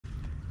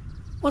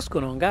What's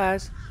going on,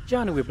 guys?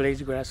 Johnny with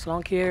𝗤𝘂𝗤𝗜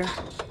Salon here.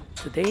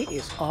 Today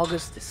is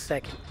August the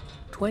 2nd,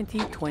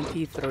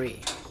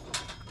 2023.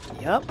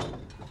 Yup,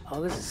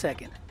 August the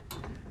 2nd.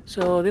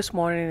 So this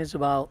morning is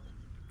about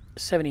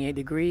 78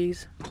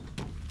 degrees.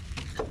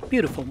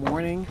 Beautiful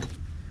morning.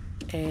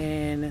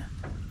 And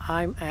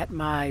I'm at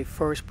my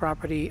first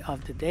property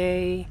of the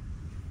day,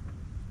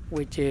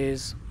 which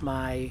is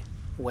my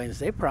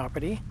Wednesday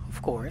property,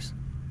 of course.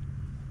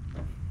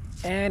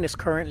 And it's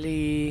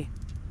currently,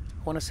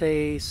 I want to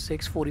say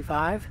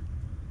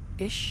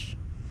 6:45-ish.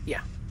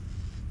 Yeah.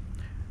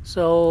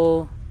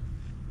 So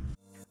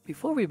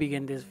before we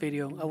begin this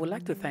video, I would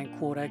like to thank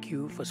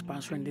𝗤𝘂𝗂𝗜𝗤 for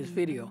sponsoring this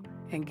video.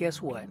 And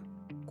guess what?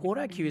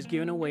 𝗤𝘂𝗂𝗜𝗤 is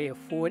giving away a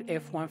Ford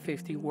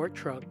F-150 work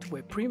truck to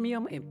a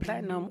premium and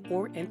platinum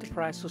or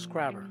enterprise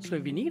subscriber. So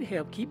if you need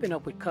help keeping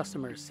up with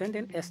customers,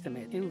 sending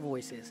estimate,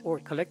 invoices, or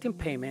collecting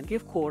payment,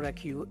 give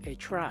𝗤𝘂𝗂𝗜𝗤 a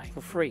try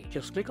for free.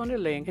 Just click on the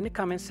link in the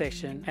comment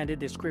section and the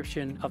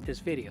description of this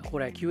video.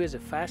 𝗤𝘂𝗂𝗜𝗤 is the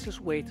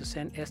fastest way to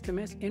send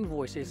estimates,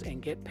 invoices,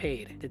 and get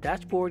paid. The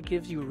dashboard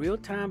gives you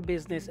real-time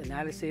business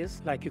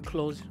analysis like your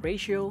close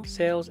ratio,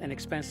 sales, and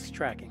expenses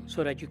tracking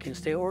so that you can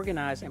stay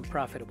organized and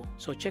profitable.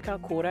 So check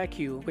out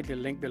𝗤𝘂𝗂𝗜𝗤 with the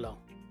link below.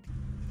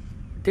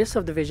 This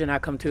subdivision I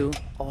come to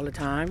all the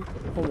time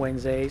on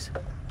Wednesdays,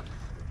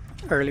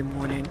 early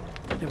morning.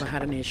 Never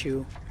had an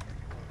issue,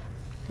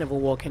 never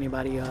woke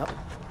anybody up,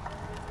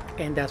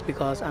 and that's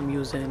because I'm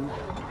using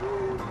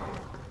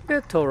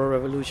the Total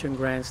Revolution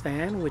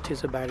Grandstand, which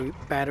is a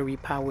battery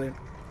powered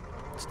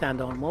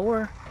stand-on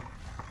mower.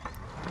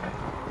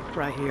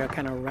 Right here I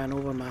kind of ran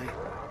over my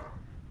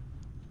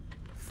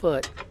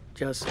foot,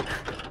 just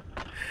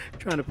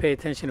trying to pay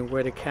attention to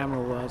where the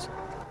camera was.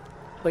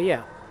 But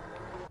yeah,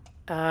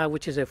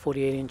 which is a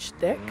 48-inch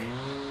deck,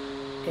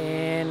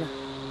 and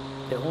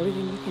the only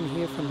thing you can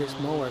hear from this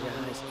mower,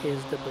 guys,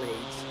 is the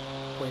blades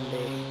when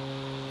they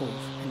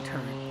move and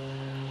turn.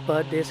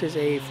 But this is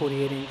a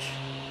 48-inch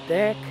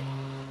deck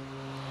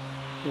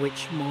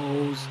which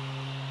mows,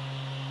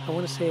 I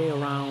want to say,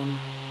 around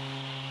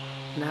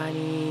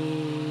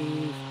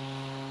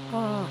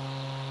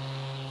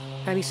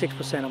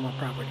 96% of my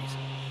properties.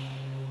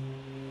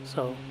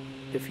 So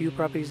the few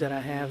properties that I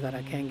have that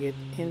I can't get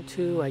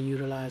into, I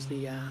utilize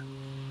the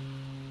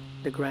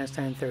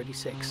Grandstand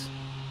 36,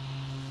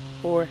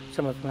 or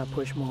some of them I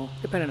push more,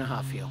 depending on how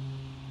I feel.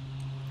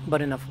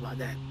 But enough about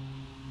that.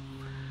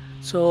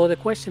 So the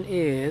question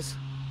is,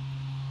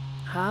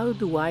 how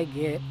do I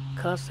get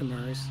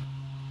customers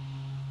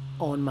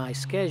on my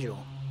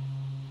schedule?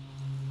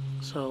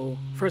 So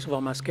first of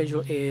all, my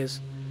schedule is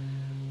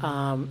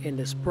in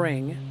the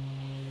spring.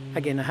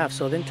 Again, I have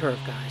Southern Turf,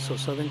 guys. So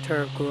Southern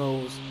Turf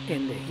grows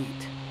in the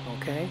heat,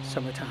 okay?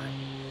 Summertime.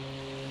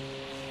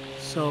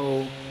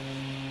 So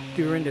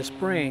during the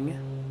spring,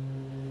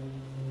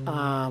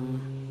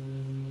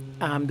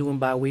 I'm doing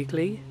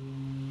bi-weekly,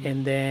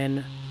 and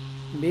then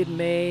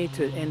mid-May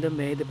to end of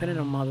May, depending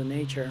on Mother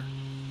Nature,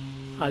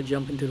 I'll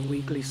jump into the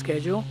weekly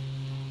schedule.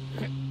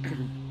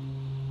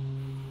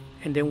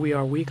 And then we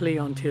are weekly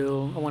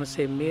until, I want to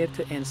say, mid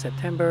to end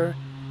September,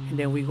 and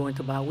then we go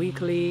into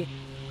bi-weekly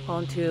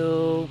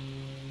until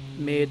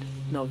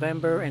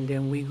mid-November, and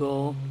then we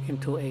go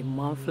into a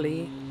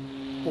monthly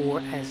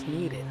or as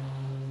needed.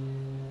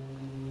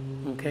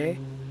 Okay,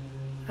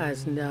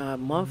 as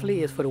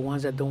monthly is for the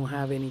ones that don't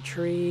have any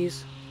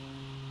trees,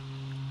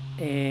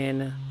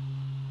 and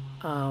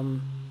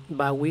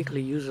bi-weekly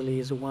usually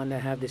is the one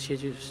that have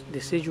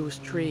deciduous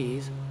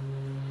trees.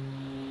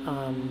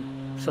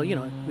 So you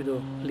know, we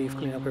do leaf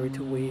cleanup every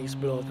 2 weeks,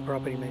 blow up the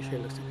property, make sure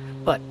it looks.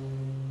 But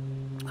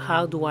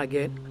how do I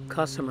get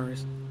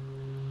customers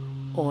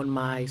on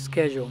my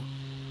schedule?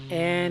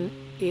 And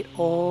it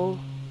all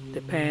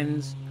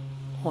depends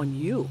on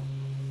you.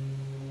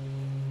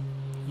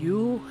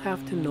 You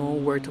have to know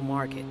where to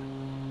market,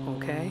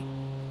 okay?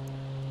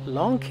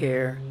 Lawn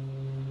care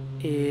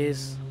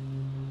is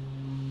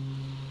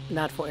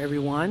not for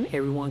everyone.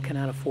 Everyone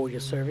cannot afford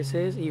your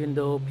services, even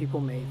though people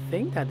may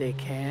think that they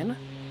can.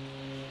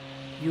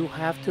 You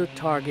have to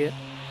target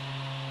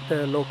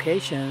the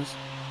locations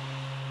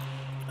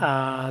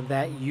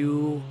that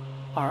you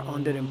are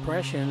under the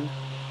impression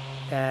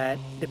that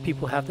the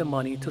people have the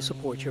money to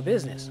support your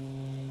business,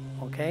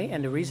 okay?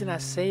 And the reason I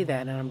say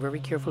that, and I'm very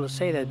careful to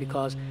say that,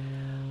 because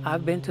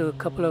I've been to a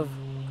couple of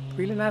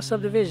really nice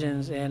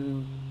subdivisions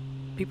and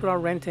people are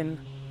renting,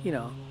 you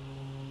know,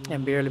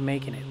 and barely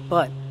making it.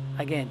 But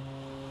again,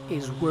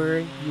 is where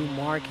you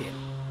market.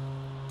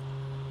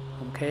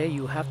 Okay,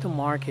 you have to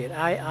market.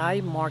 I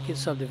market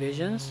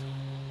subdivisions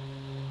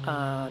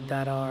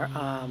that are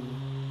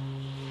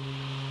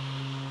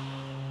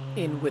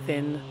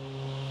within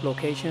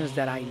locations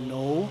that I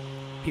know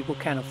people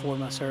can afford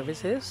my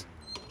services.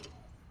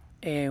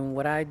 And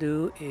what I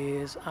do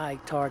is I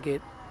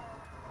target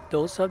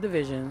those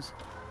subdivisions,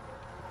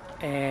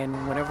 and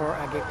whenever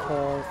I get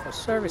called for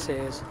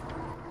services,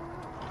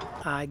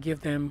 I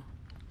give them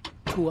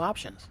two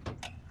options.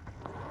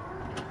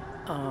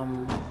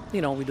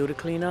 You know, we do the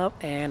cleanup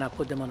and I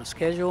put them on a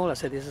schedule. I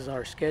said, this is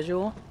our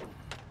schedule,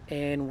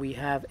 and we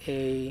have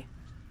a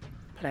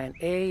plan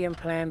A and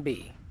plan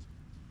B.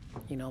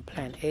 You know,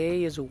 plan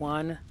A is the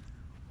one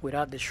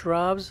without the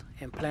shrubs,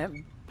 and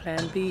plan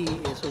B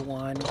is the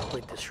one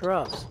with the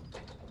shrubs.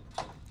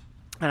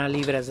 And I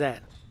leave it as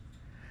that.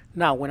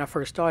 Now, when I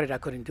first started, I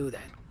couldn't do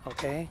that,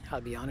 okay?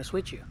 I'll be honest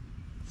with you.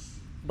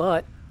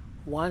 But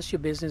once your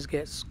business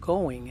gets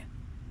going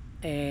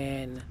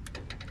and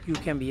you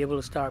can be able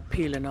to start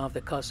peeling off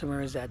the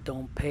customers that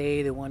don't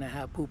pay, the ones that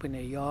have poop in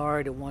their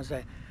yard, the ones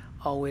that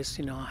always,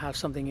 you know, have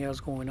something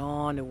else going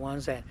on, the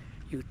ones that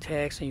you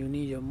text and you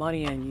need your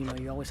money and, you know,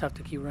 you always have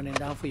to keep running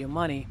down for your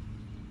money.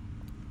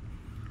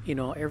 You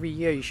know, every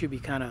year you should be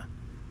kind of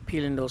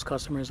peeling those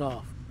customers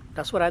off.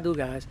 That's what I do,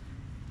 guys.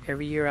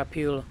 Every year I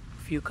peel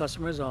a few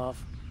customers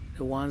off,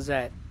 the ones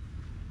that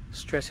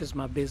stresses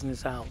my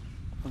business out.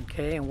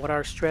 Okay, and what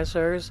are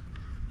stressors?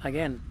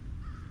 Again,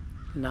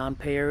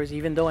 non-payers.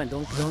 Even though, and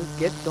don't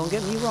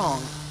get me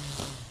wrong,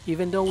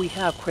 even though we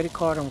have credit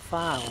card on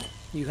file,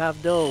 you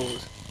have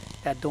those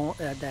that don't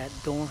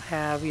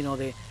have, you know,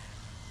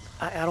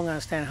 I don't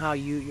understand how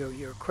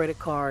your credit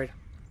card,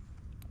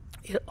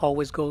 it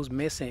always goes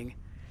missing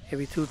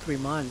every 2-3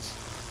 months,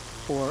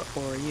 or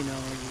you know,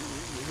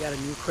 you got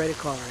a new credit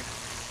card.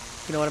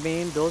 You know what I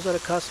mean? Those are the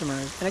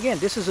customers. And again,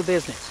 this is a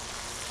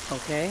business.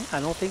 Okay,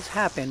 I know things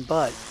happen,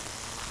 but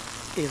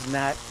it's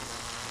not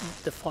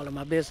the fault of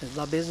my business.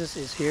 My business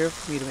is here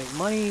for me to make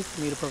money,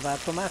 for me to provide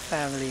for my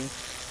family,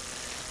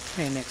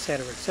 and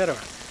etc., etc.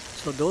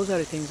 So those are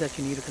the things that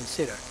you need to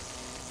consider.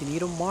 You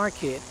need a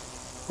market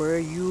where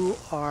you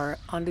are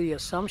under the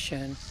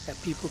assumption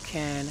that people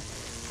can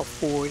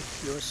afford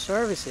your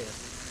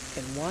services.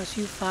 And once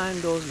you find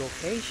those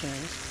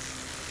locations,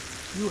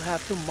 you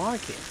have to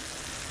market.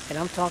 And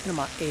I'm talking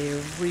about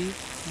every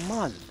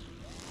month.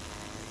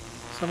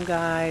 Some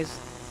guys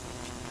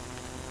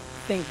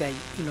think that,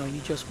 you know, you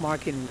just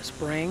market in the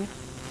spring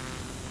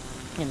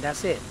and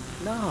that's it.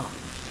 No,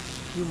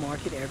 you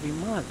market every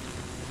month.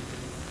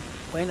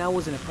 When I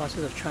was in the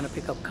process of trying to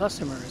pick up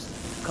customers,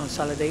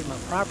 consolidate my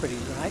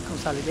properties, right?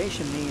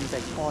 Consolidation means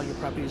that all your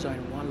properties are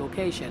in one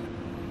location.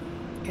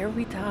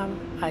 Every time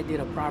I did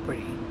a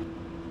property,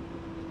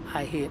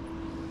 I hit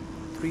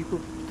three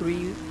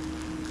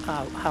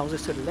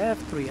houses to the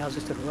left, 3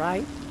 houses to the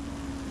right,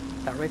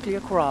 directly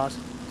across,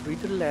 3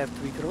 to the left,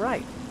 3 to the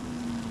right.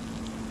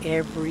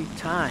 Every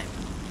time.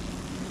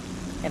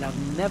 And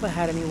I've never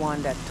had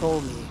anyone that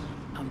told me,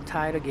 I'm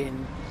tired of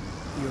getting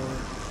your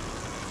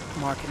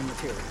marketing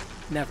material.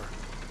 Never.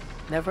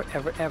 Never,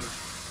 ever, ever.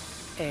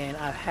 And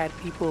I've had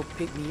people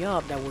pick me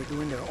up that were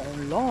doing their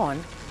own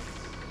lawn,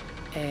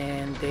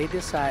 and they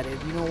decided,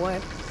 you know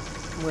what,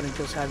 I'm going to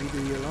just have you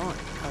do your lawn.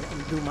 I'm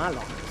going to do my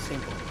lawn.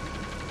 Simple.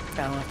 I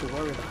don't have to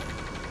worry about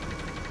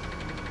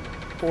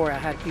it. Or I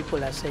had people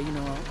that say, you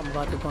know, I'm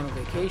about to go on a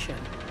vacation.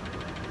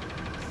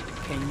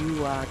 Can you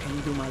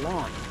do my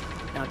lawn?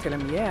 And I'll tell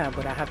them, yeah,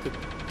 but I have to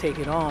take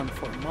it on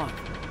for a month.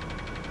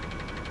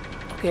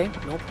 Okay,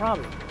 no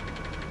problem.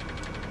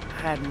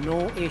 I had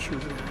no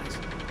issues, guys.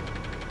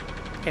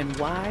 And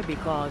why?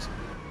 Because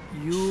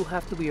you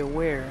have to be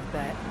aware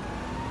that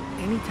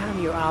anytime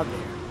you're out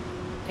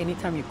there,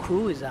 anytime your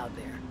crew is out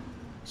there,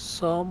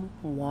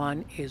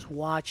 someone is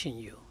watching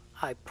you.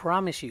 I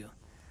promise you,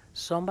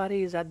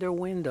 somebody is at their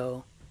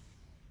window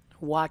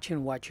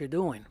watching what you're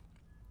doing.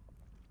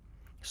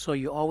 So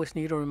you always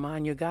need to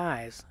remind your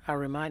guys. I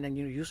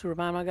used to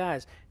remind my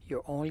guys,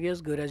 you're only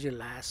as good as your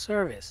last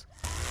service.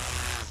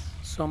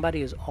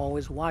 Somebody is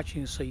always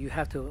watching, so you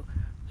have to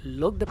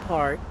look the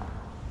part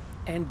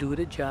and do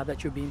the job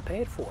that you're being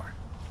paid for.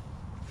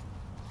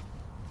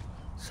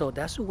 So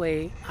that's the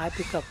way I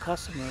pick up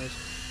customers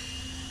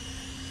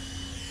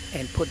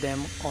and put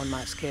them on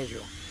my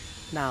schedule.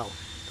 Now,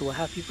 do I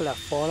have people that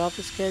fall off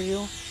the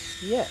schedule?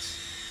 Yes.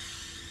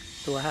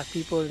 Do I have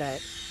people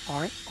that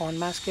aren't on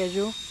my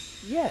schedule?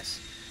 Yes.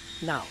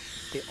 Now,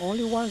 the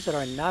only ones that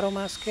are not on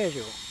my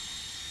schedule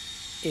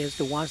is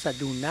the ones that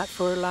do not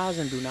fertilize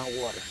and do not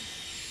water.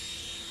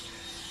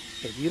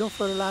 If you don't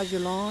fertilize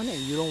your lawn and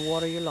you don't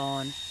water your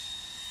lawn,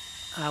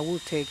 I will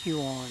take you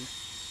on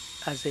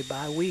as a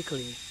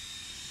bi-weekly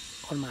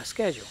on my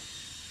schedule,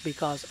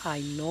 because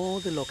I know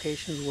the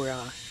locations where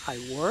I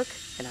work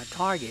and I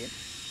target,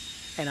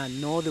 and I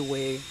know the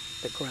way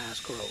the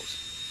grass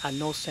grows. I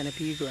know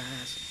centipede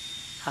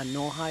grass. I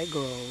know how it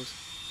grows,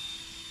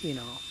 you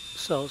know.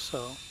 So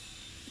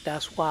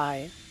that's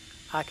why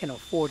I can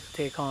afford to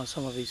take on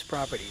some of these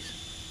properties.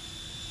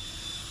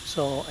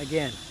 So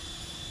again,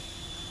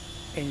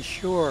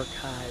 ensure,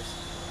 guys,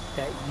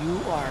 that you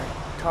are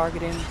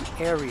targeting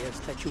areas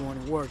that you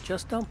want to work.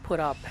 Just don't put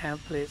out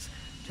pamphlets.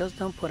 Just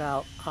don't put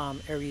out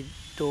every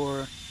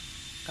door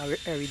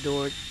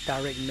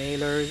direct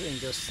mailers and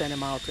just send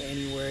them out to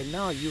anywhere.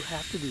 No, you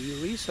have to do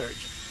your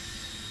research.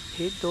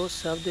 Hit those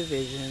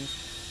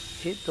subdivisions,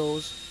 hit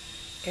those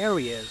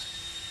areas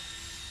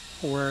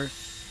where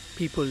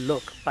people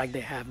look like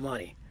they have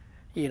money.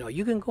 You know,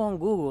 you can go on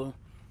Google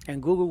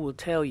and Google will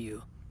tell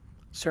you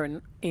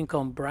certain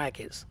income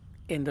brackets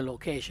in the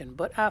location,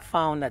 but I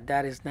found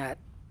that is not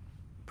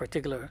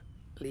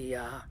particularly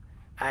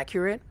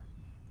accurate,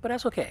 but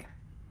that's okay.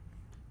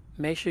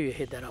 make sure you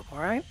hit that up, all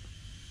right?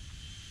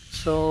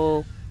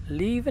 So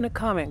leave in a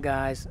comment,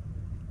 guys,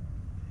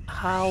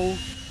 how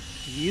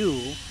you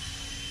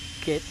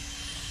get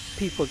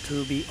people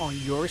to be on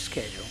your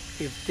schedule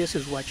if this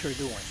is what you're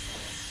doing,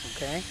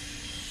 okay?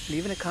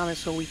 Leave in a comment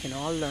so we can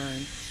all learn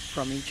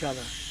from each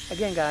other.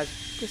 Again, guys,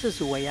 this is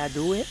the way I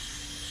do it,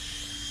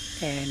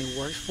 and it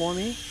works for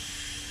me.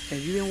 And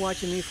if you've been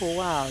watching me for a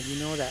while, you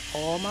know that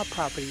all my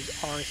properties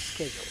are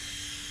scheduled,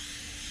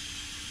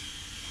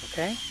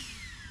 okay?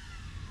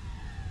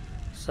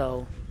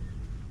 So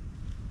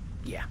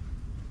yeah.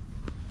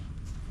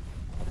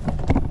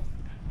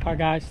 Alright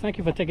guys, thank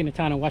you for taking the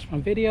time to watch my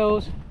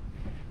videos.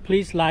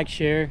 Please like,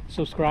 share,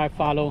 subscribe,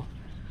 follow,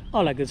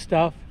 all that good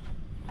stuff.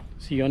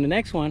 See you on the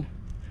next one.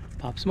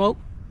 Pop Smoke.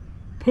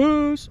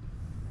 Peace.